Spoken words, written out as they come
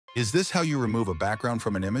Is this how you remove a background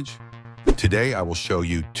from an image? Today, I will show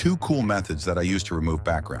you 2 cool methods that I use to remove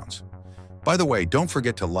backgrounds. By the way, don't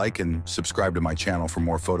forget to like and subscribe to my channel for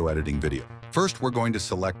more photo editing video. First, we're going to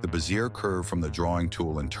select the Bezier curve from the drawing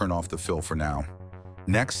tool and turn off the fill for now.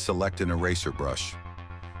 Next, select an eraser brush.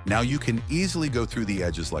 Now you can easily go through the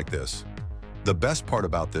edges like this. The best part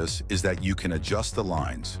about this is that you can adjust the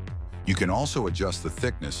lines. You can also adjust the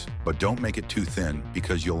thickness, but don't make it too thin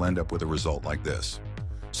because you'll end up with a result like this.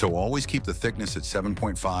 So always keep the thickness at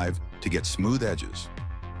 7.5 to get smooth edges.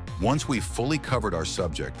 Once we've fully covered our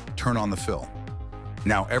subject, turn on the fill.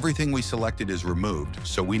 Now everything we selected is removed,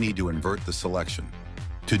 so we need to invert the selection.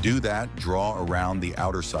 To do that, draw around the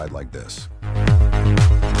outer side like this.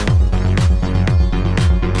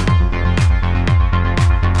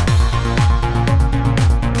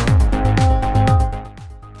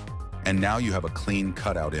 And now you have a clean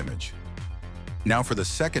cutout image. Now for the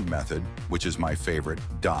second method, which is my favorite,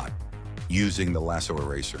 dot, using the lasso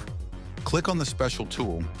eraser. Click on the special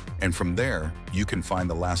tool, and from there, you can find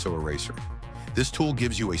the lasso eraser. This tool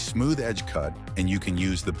gives you a smooth edge cut, and you can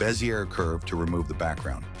use the Bezier curve to remove the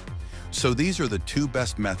background. So these are the 2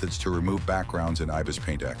 best methods to remove backgrounds in Ibis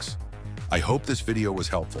Paint X. I hope this video was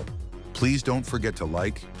helpful. Please don't forget to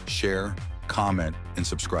like, share, comment, and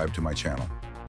subscribe to my channel.